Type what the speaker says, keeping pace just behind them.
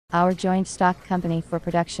Our joint stock company for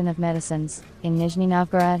production of medicines in Nizhny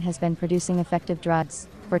Novgorod has been producing effective drugs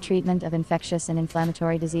for treatment of infectious and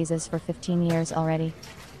inflammatory diseases for 15 years already.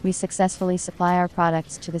 We successfully supply our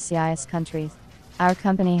products to the CIS countries. Our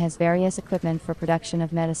company has various equipment for production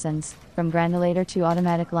of medicines, from granulator to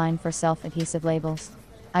automatic line for self-adhesive labels.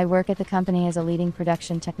 I work at the company as a leading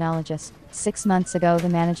production technologist. 6 months ago, the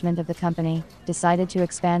management of the company decided to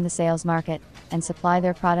expand the sales market and supply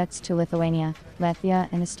their products to Lithuania, Latvia,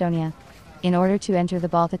 and Estonia. In order to enter the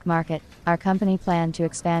Baltic market, our company planned to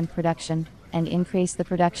expand production and increase the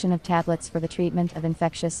production of tablets for the treatment of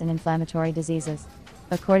infectious and inflammatory diseases.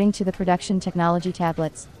 According to the production technology,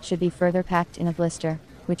 tablets should be further packed in a blister,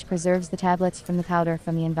 which preserves the tablets from the powder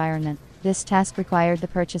from the environment. This task required the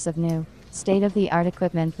purchase of new, state-of-the-art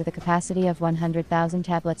equipment with a capacity of 100,000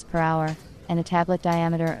 tablets per hour and a tablet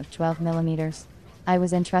diameter of 12 millimeters. I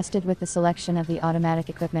was entrusted with the selection of the automatic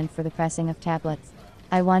equipment for the pressing of tablets.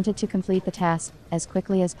 I wanted to complete the task as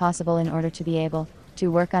quickly as possible in order to be able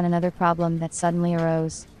to work on another problem that suddenly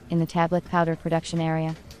arose in the tablet powder production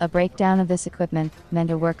area. A breakdown of this equipment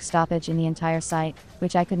meant a work stoppage in the entire site,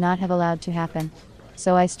 which I could not have allowed to happen.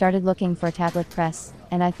 So I started looking for a tablet press,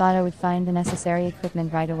 and I thought I would find the necessary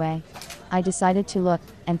equipment right away. I decided to look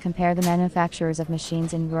and compare the manufacturers of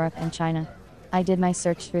machines in Europe and China. I did my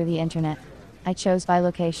search through the internet. I chose by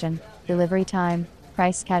location, delivery time,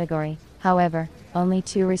 price category. However, only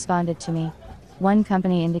 2 responded to me. One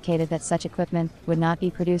company indicated that such equipment would not be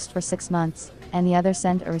produced for 6 months, and the other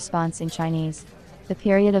sent a response in Chinese. The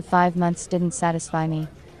period of 5 months didn't satisfy me.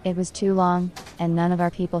 It was too long, and none of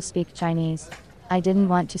our people speak Chinese. I didn't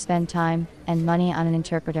want to spend time and money on an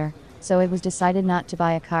interpreter, so it was decided not to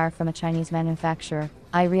buy a car from a Chinese manufacturer.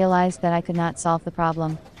 I realized that I could not solve the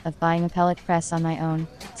problem of buying a pellet press on my own,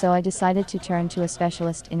 so I decided to turn to a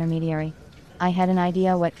specialist intermediary. I had an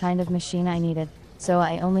idea what kind of machine I needed, so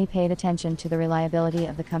I only paid attention to the reliability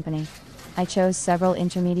of the company. I chose several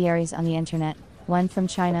intermediaries on the internet, 1 from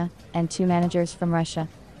China, and 2 managers from Russia.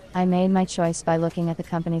 I made my choice by looking at the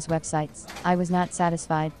company's websites. I was not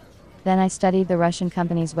satisfied. Then I studied the Russian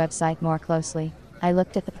company's website more closely. I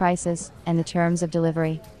looked at the prices and the terms of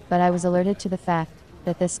delivery, but I was alerted to the fact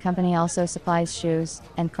that this company also supplies shoes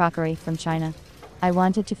and crockery from China. I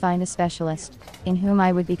wanted to find a specialist in whom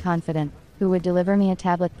I would be confident, who would deliver me a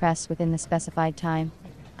tablet press within the specified time.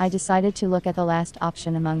 I decided to look at the last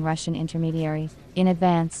option among Russian intermediaries. In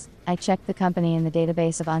advance, I checked the company in the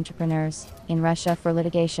database of entrepreneurs in Russia for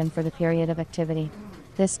litigation for the period of activity.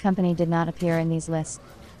 This company did not appear in these lists.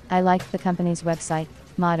 I liked the company's website,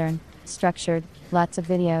 modern, structured, lots of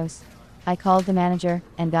videos. I called the manager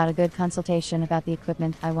and got a good consultation about the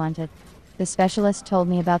equipment I wanted. The specialist told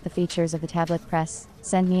me about the features of the tablet press,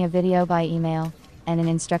 sent me a video by email, and an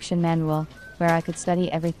instruction manual, where I could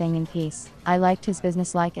study everything in peace. I liked his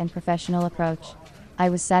businesslike and professional approach. I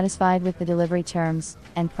was satisfied with the delivery terms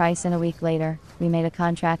and price, and a week later, we made a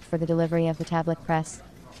contract for the delivery of the tablet press.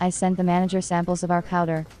 I sent the manager samples of our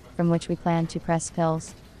powder, from which we planned to press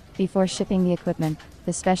pills. Before shipping the equipment,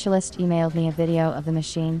 the specialist emailed me a video of the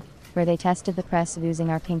machine, where they tested the press using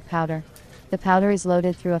our pink powder. The powder is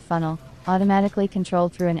loaded through a funnel, automatically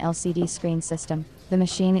controlled through an LCD screen system. The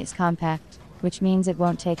machine is compact, which means it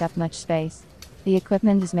won't take up much space. The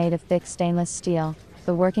equipment is made of thick stainless steel.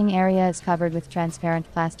 The working area is covered with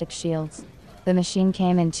transparent plastic shields. The machine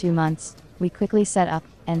came in 2 months. We quickly set up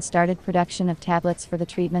and started production of tablets for the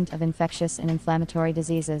treatment of infectious and inflammatory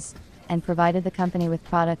diseases, and provided the company with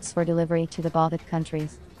products for delivery to the Baltic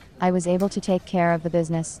countries. I was able to take care of the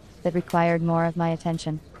business that required more of my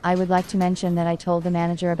attention. I would like to mention that I told the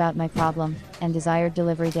manager about my problem and desired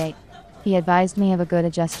delivery date. He advised me of a good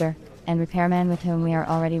adjuster and repairman with whom we are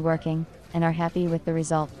already working, and are happy with the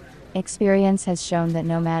result. Experience has shown that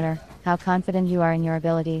no matter how confident you are in your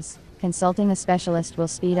abilities, consulting a specialist will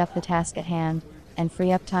speed up the task at hand and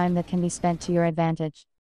free up time that can be spent to your advantage.